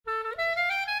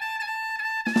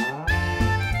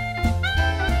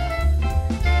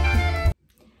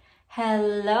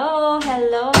Hello,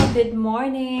 good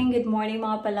morning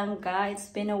mga palangga.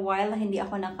 It's been a while na hindi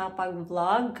ako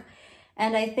nakapag-vlog.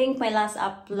 And I think my last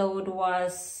upload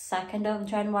was 2nd of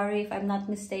January, if I'm not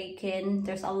mistaken.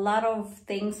 There's a lot of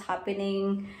things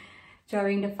happening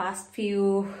during the past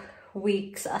few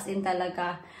weeks, as in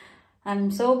talaga. I'm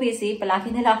so busy.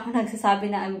 Palagi nila ako nagsasabi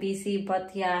na I'm busy,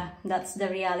 but yeah, that's the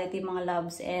reality mga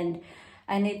loves. And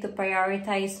I need to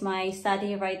prioritize my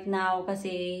study right now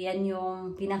kasi yan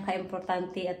yung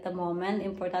pinaka-importante at the moment.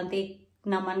 Importante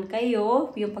naman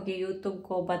kayo yung pag-YouTube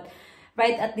ko, but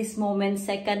right at this moment,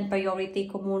 second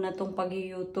priority ko muna tong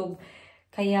pag-YouTube.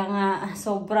 Kaya nga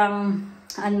sobrang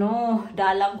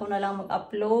dalang ko na lang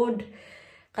mag-upload.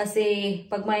 Kasi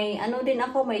pag may din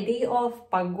ako, may day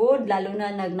off, pagod, lalo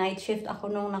na nag-night shift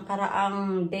ako nung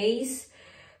nakaraang days.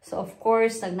 So, of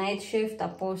course, nag-night shift,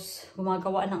 tapos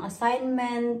gumagawa ng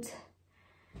assignment.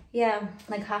 Yeah,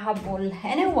 naghahabol.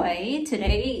 Anyway,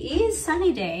 today is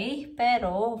sunny day,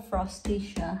 pero frosty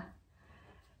siya.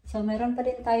 So, meron pa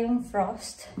din tayong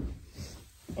frost.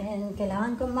 And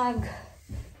kailangan ko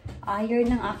mag-iron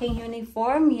ng aking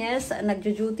uniform. Yes,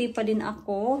 nagjo-duty pa din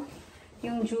ako.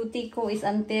 Yung duty ko is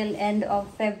until end of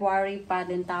February pa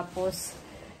din. Tapos,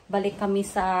 balik kami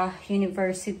sa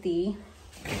university.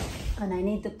 And I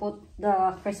need to put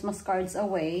the Christmas cards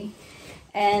away.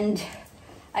 And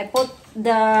I put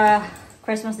the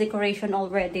Christmas decoration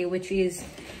already, which is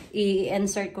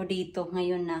i-insert ko dito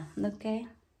ngayon na. Okay?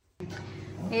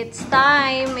 It's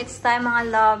time mga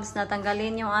loves,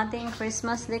 natanggalin yung ating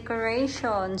Christmas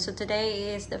decoration. So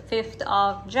today is the 5th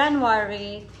of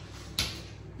January.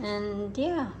 And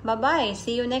yeah, bye-bye.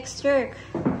 See you next year.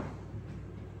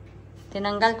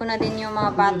 Tinanggal ko na din yung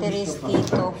mga batteries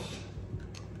dito.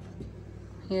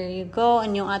 Here you go.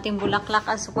 And yung ating bulaklak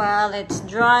as well. It's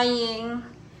drying.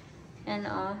 And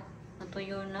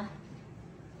natuyo na.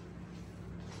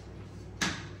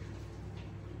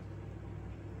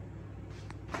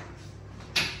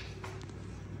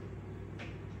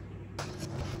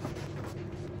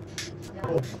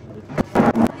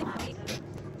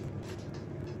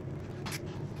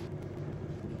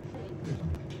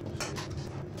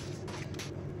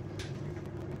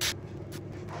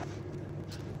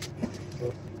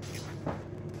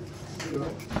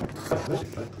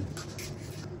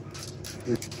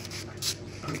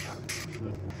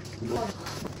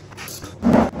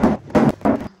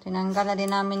 Tinanggal na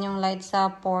din namin yung light sa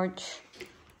porch.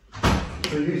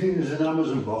 So you think there's an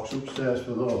Amazon box upstairs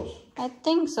for those? I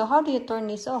think so. How do you turn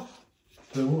this off?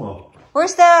 Turn what?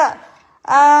 Where's the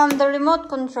remote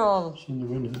control? It's in the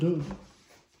window door.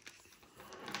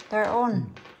 They're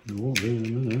on. It won't be in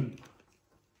a minute.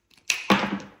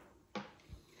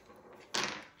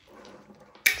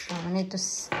 So we need to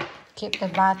keep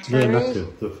the battery.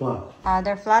 They're flat.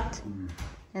 They're flat?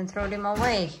 And throw them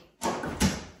away.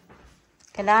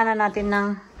 Kailangan na natin ng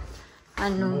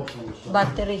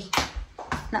battery.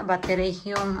 Na battery,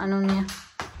 yung niya.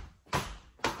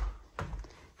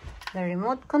 The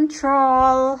remote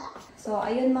control. So,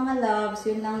 ayun mga loves,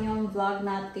 yun lang yung vlog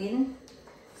natin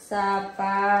sa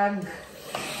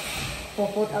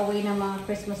put away ng mga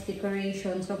Christmas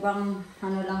decorations. Sobrang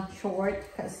lang short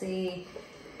kasi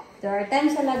there are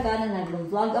times talaga na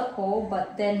nag-vlog ako,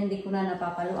 but then hindi ko na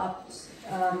napapalo up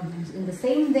in the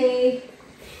same day.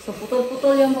 So,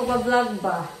 putol-putol yung pag-vlog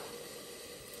ba.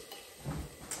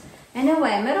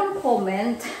 Anyway, merong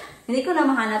comment. Hindi ko na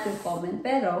mahanap yung comment,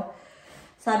 pero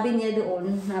sabi niya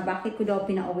doon na bakit ko daw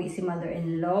pinauwi si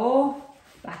mother-in-law.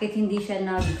 Bakit hindi siya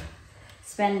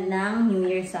nag-spend ng New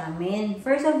Year sa amin.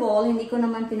 First of all, hindi ko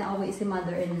naman pinauwi si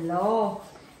mother-in-law.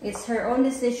 It's her own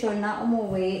decision na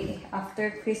umuwi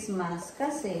after Christmas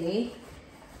kasi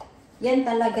yan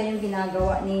talaga yung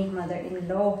ginagawa ni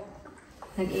mother-in-law.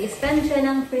 Nag-i-spend siya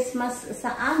ng Christmas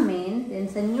sa amin, then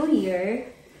sa New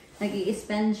Year,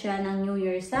 nag-i-spend siya ng New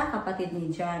Year sa kapatid ni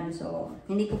John. So,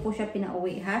 hindi ko po siya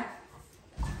pinauwi, ha?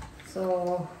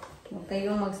 So, huwag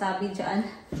kayong magsabi dyan.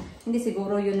 Hindi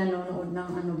siguro yun nanonood ng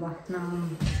ng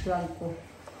vlog ko.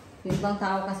 Yung ibang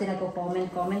tao kasi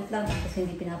nagko-comment lang kasi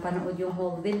hindi pinapanood yung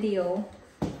whole video.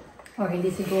 Or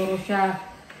hindi siguro siya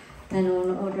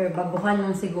nanonood or baguhan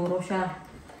lang siguro siya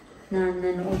na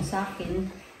nanood sa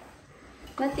akin.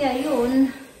 But yeah, yun.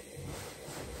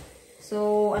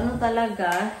 So,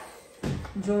 talaga,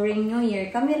 during New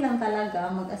Year, kami lang talaga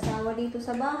mag-asawa dito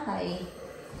sa bahay.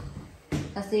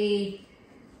 Kasi,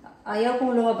 ayaw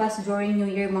kong lumabas during New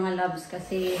Year mga loves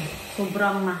kasi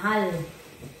sobrang mahal.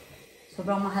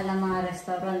 Sobrang mahal ang mga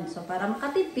restaurant. So, para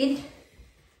makatipid,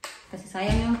 kasi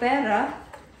sayang yung pera,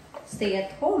 stay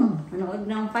at home. Manood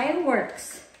ng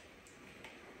fireworks.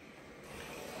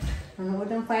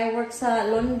 Nanood ng fireworks sa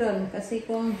London. Kasi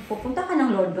kung pupunta ka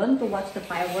ng London to watch the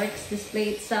fireworks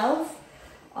display itself,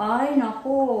 ay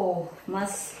nako,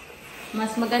 mas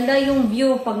maganda yung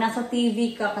view pag nasa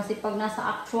TV ka. Kasi pag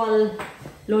nasa actual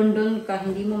London ka,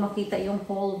 hindi mo makita yung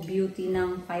whole beauty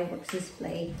ng fireworks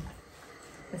display.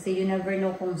 Kasi you never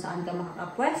know kung saan ka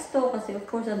makakapwesto. Kasi of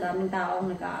course, ang daming taong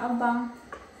nag-aabang.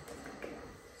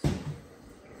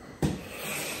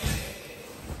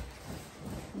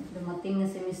 Dumating na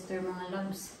si Mr. mga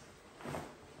loves.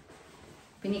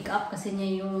 Pinick up kasi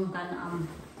niya yung Can-Am.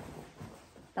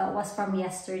 That was from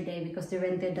yesterday because they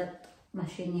rented that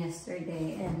machine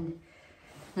yesterday. And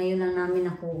ngayon lang namin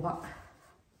nakuha.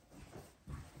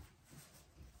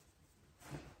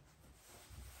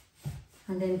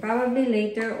 And then probably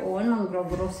later on,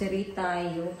 mag-grocery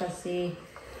tayo kasi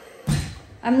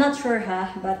I'm not sure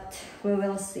ha, but we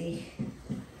will see.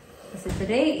 Kasi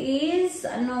today is,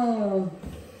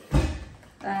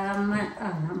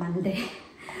 Monday.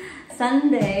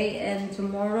 Sunday, and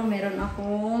tomorrow meron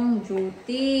akong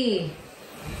duty.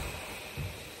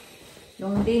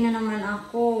 Long day na naman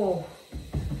ako.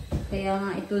 Kaya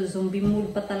nga ito, zombie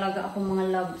mood pa talaga ako mga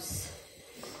loves.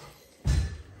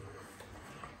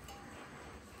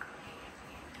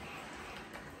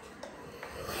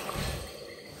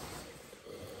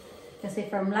 Kasi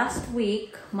from last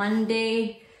week,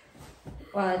 Monday,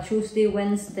 Tuesday,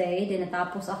 Wednesday, din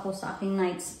natapos ako sa aking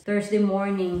nights Thursday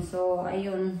morning. So,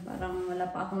 ayun, parang wala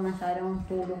pa akong masyadong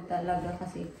tulog talaga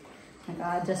kasi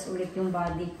nag-adjust ulit yung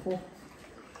body ko.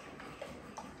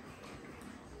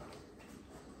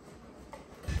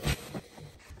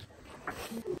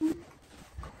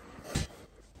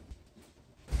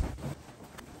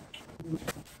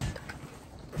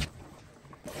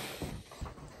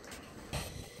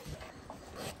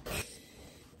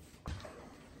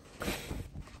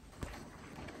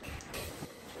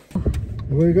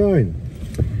 Where are you going?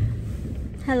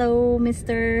 Hello,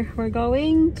 mister. We're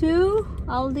going to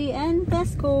Aldi and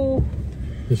Tesco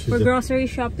for grocery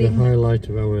shopping. The highlight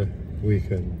of our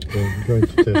weekend, going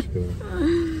to Tesco.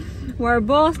 We're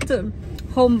both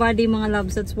homebody mga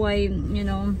loves. That's why, you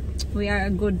know, we are a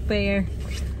good pair.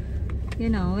 You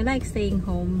know, we like staying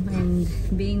home and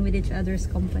being with each other's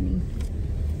company.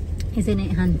 Isn't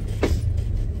it, hun?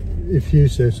 If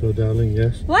you say so, darling,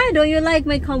 yes. Why don't you like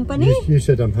my company? You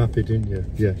said I'm happy, didn't you?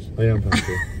 Yes, I am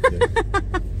happy. Yes.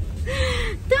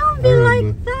 Don't be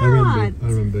like that. I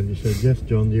remember you said, yes,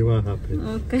 John, you are happy.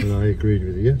 Okay. And I agreed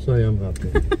with you. Yes, I am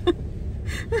happy.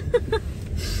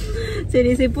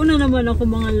 Sinisipon na naman ako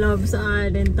mga loves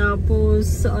and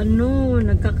tapos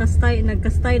nagkastay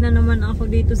na naman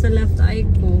ako dito sa left eye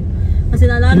ko. Kasi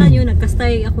naalala nyo,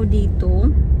 nagkastay ako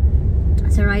dito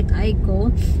sa right eye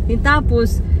ko. And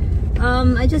tapos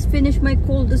I just finished my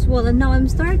cold as well, and now I'm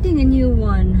starting a new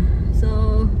one.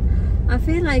 So I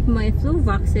feel like my flu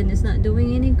vaccine is not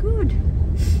doing any good.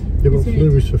 Yeah, but flu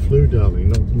is for flu,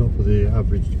 darling, not for the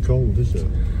average cold, is it?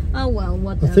 Oh well,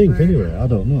 whatever. I think anyway. I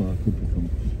don't know.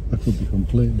 I could be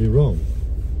completely wrong.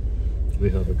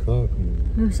 We have a car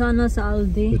coming. Sana sa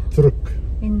Aldi. The truck.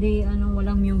 Hindi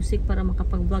walang music para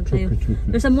makapag-vlog tayo. Trucker.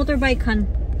 There's a motorbike, hun.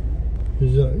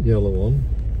 Is that yellow one?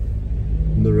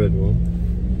 And the red one?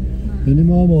 Any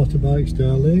more motorbikes,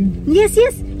 darling? Yes,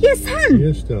 hun.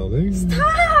 Yes, darling.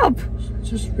 Stop.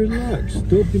 Just relax.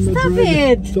 Don't be my Stop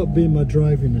it. Stop being my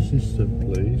driving assistant,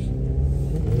 please.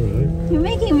 Alright. You're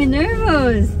making me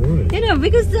nervous. Why? You know,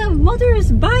 because the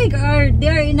motorbike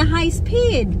they're in a high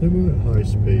speed. They weren't high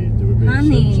speed. They were being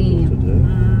Honey. sensible today.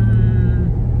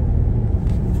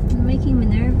 You're making me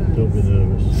nervous. Don't be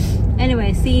nervous.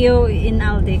 Anyway, see you in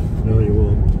Aldi. No, you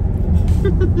won't.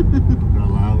 You're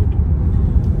allowed.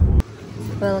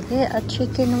 We'll get a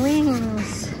chicken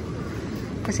wings.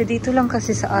 Kasi dito lang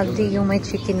kasi sa Aldi yung may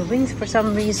chicken wings. For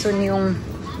some reason yung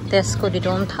Tesco, they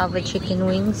don't have a chicken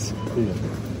wings. Yeah.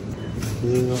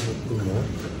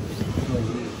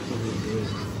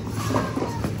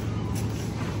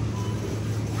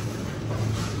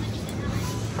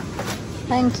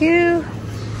 Thank you.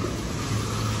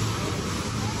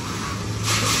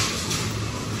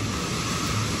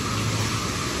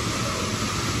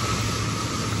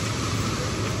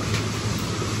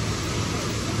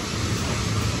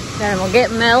 Then we'll get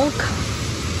milk.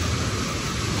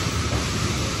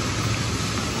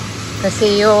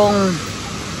 Kasi yung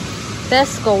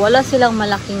Tesco, wala silang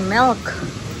malaking milk.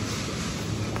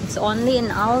 It's only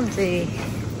in Aldi.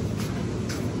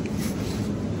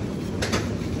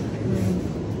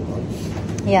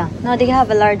 Yeah, no, they have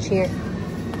a large here.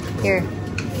 Here.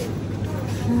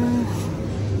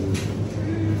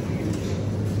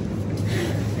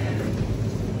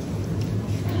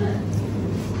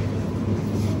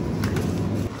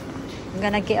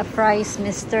 gonna get a fries,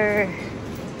 mister.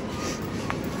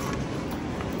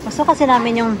 Gusto kasi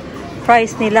namin yung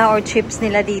fries nila or chips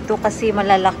nila dito kasi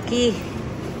malalaki.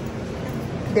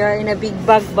 They are in a big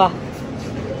bag ba?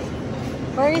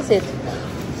 Where is it?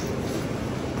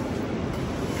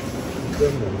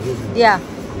 Yeah.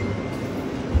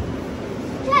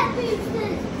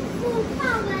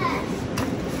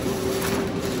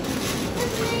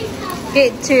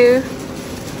 Get two.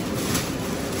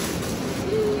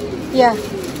 Yeah.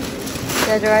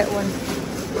 That's the right one.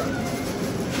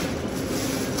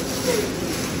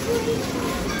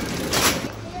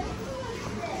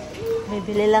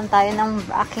 Bibili lang tayo ng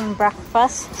aking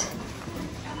breakfast.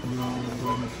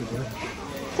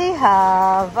 They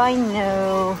have, I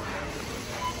know.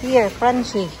 Here,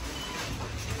 crunchy.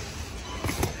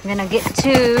 I'm gonna get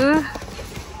two.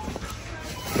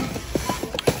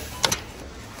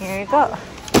 Here you go.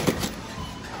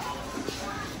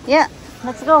 Yeah,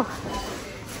 let's go.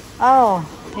 Oh,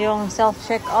 yung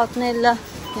self-checkout nila.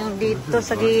 Yung dito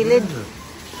sa gilid.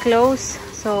 Close.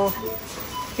 So,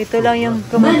 ito lang yung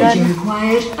gumagana. Manager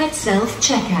required at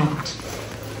self-checkout.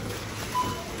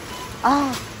 Ah.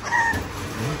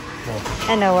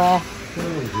 Anyway.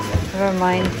 Never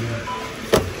mind.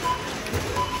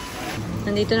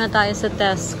 Nandito na tayo sa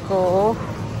Tesco.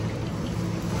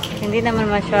 Hindi naman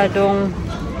masyadong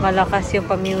malakas yung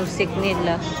pa-music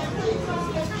nila.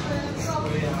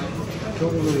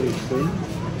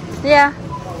 Yeah.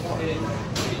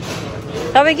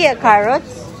 Shall we get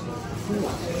carrots?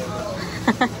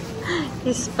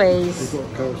 His face. We've got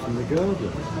carrots in the garden.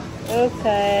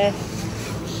 Okay.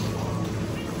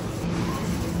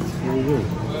 There we go.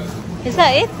 Is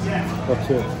that it? That's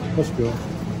it. Let's go.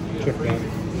 Check it out.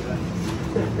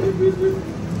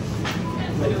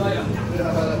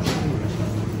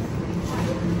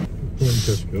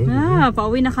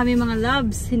 Pauwi na kami mga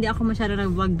loves. Hindi ako masyado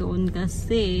nag-vlog doon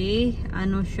kasi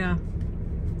ano siya,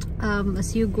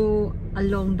 as you go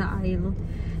along the aisle,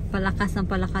 palakas ng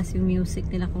palakas yung music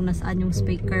nila kung nasaan yung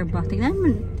speaker ba. Tingnan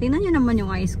nyo naman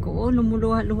yung eyes ko. Oh,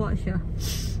 lumuluha-luha siya.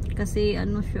 Kasi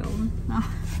ano siya.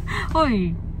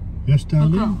 Hoy! Yes,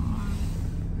 darling?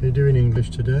 Are you doing English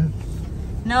today?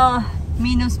 No,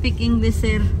 me no speak English,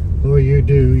 sir. Oh, you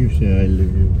do. You say I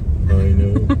love you. I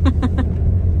know.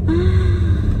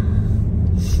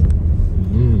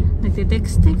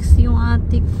 Nagte-text yung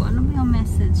ate ko. Ano ba yung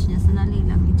message niya? Sanali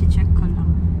lang. I-check ko lang.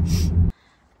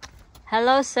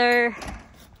 Hello, sir.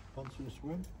 Want some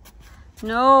swim?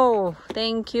 No,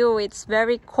 thank you. It's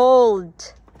very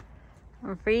cold.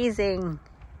 I'm freezing.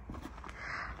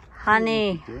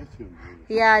 Honey.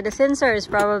 Yeah, the sensor is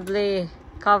probably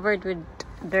covered with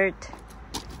dirt.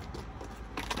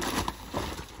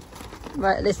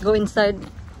 But let's go inside.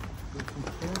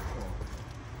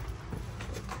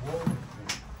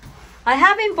 I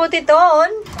haven't put it on.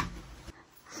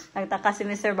 Nagtaka si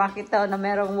Mr. bakit daw na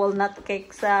merong walnut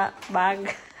cake sa bag.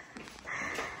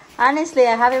 Honestly,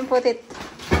 I haven't put it.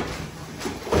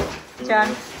 John.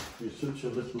 You're such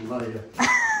a little liar.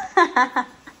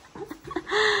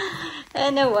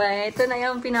 Anyway, ito na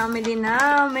yung pinamili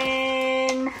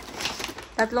namin.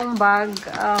 3 bag.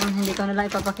 Hindi ko na lang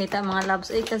ipapakita mga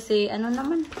loves. Kasi ano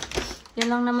naman, yun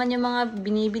lang naman yung mga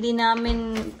binibili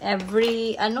namin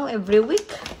every week.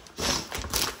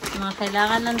 Mga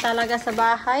kailangan lang talaga sa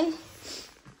bahay.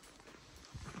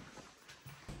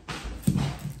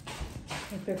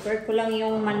 I-prepare ko lang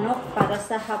yung manok para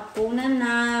sa hapunan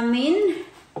namin.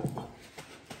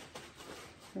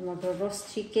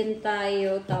 Mag-roast chicken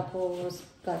tayo, tapos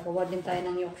gagawa din tayo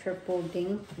ng Yorkshire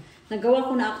pudding. Nagawa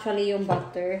ko na actually yung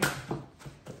butter.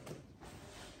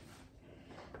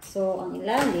 So, ang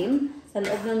ilalim, sa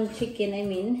loob ng chicken,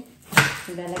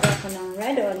 naglalagay ko ng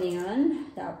red onion,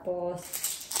 tapos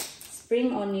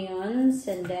spring onions,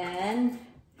 and then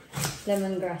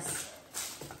lemongrass.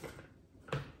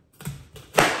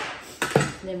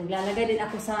 Then, maglalagay din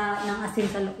ako ng asin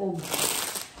sa loob.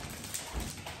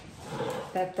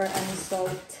 Pepper and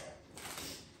salt.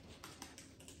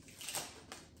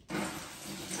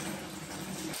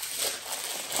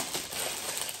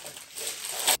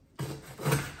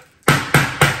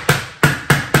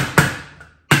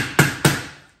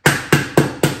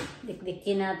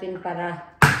 Dikdikin natin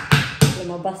para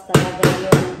lumabas talaga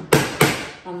yung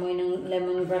amoy ng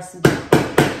lemongrass.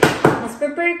 Mas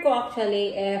prepare ko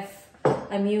actually if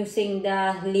I'm using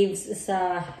the leaves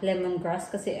sa lemongrass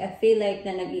kasi I feel like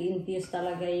na nag-i-infuse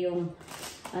talaga yung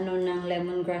ng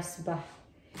lemongrass ba,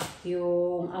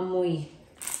 yung amoy.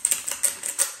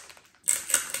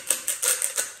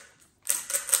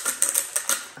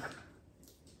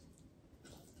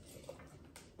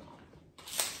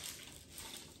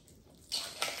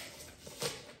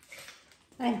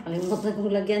 Ay, nakalimutan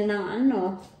kong lagyan ng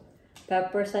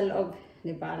pepper sa loob.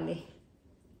 Di bali.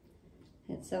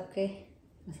 It's okay.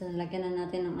 Basta nalagyan na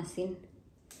natin ng asin.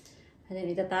 And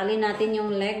then, itatali natin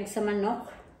yung leg sa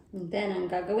manok. And then, ang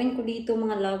gagawin ko dito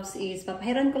mga loves is,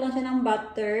 papahiran ko lang siya ng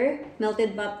butter,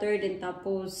 melted butter, din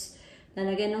tapos,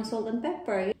 lalagyan ng salt and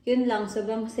pepper. Yun lang,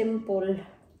 sobrang simple.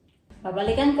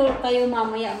 Babalikan ko kayo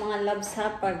mamaya mga loves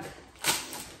ha, pag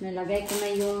nalagay ko na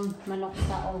yung manok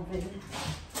sa oven.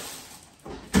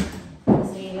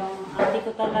 Kasi yung ate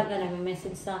ko talaga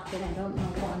nag-message sa akin. I don't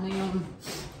know kung ano yung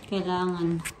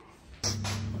kailangan.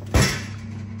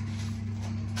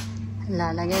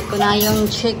 Lalagay ko na yung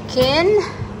chicken.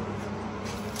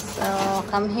 So,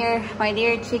 come here, my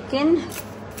dear chicken.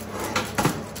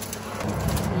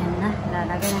 Ayan na.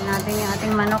 Lalagay na natin yung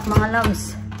ating manok mga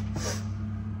loves.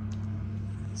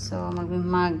 So,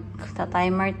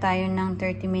 magta-timer tayo ng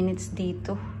 30 minutes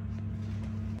dito.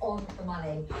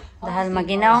 Dahil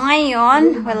maginaw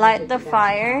ngayon, we'll light the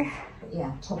fire.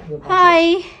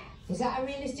 Hi! Is that a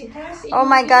realistic price? Oh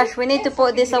my gosh, we need to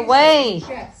put this away.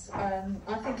 Yes, I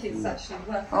think it's actually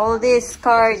worth it. All these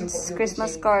cards,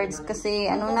 Christmas cards,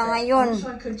 kasi ano na ngayon?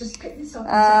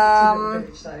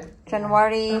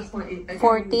 January 14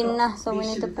 na, so we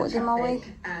need to put them away.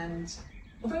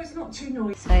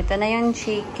 So ito na yung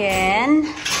chicken.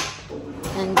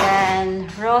 And then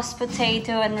roast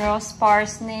potato and roast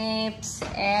parsnips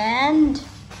and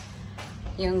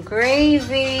yung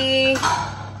gravy.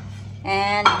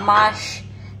 And mash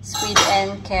sweet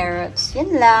and carrots.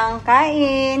 Yan lang.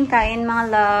 Kain. Kain mga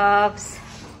loves.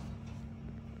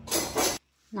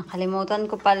 Nakalimutan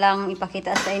ko palang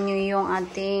ipakita sa inyo yung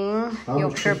ating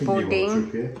Yorkshire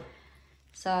pudding.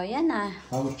 So, yan na.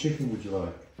 How much chicken would you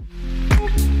like?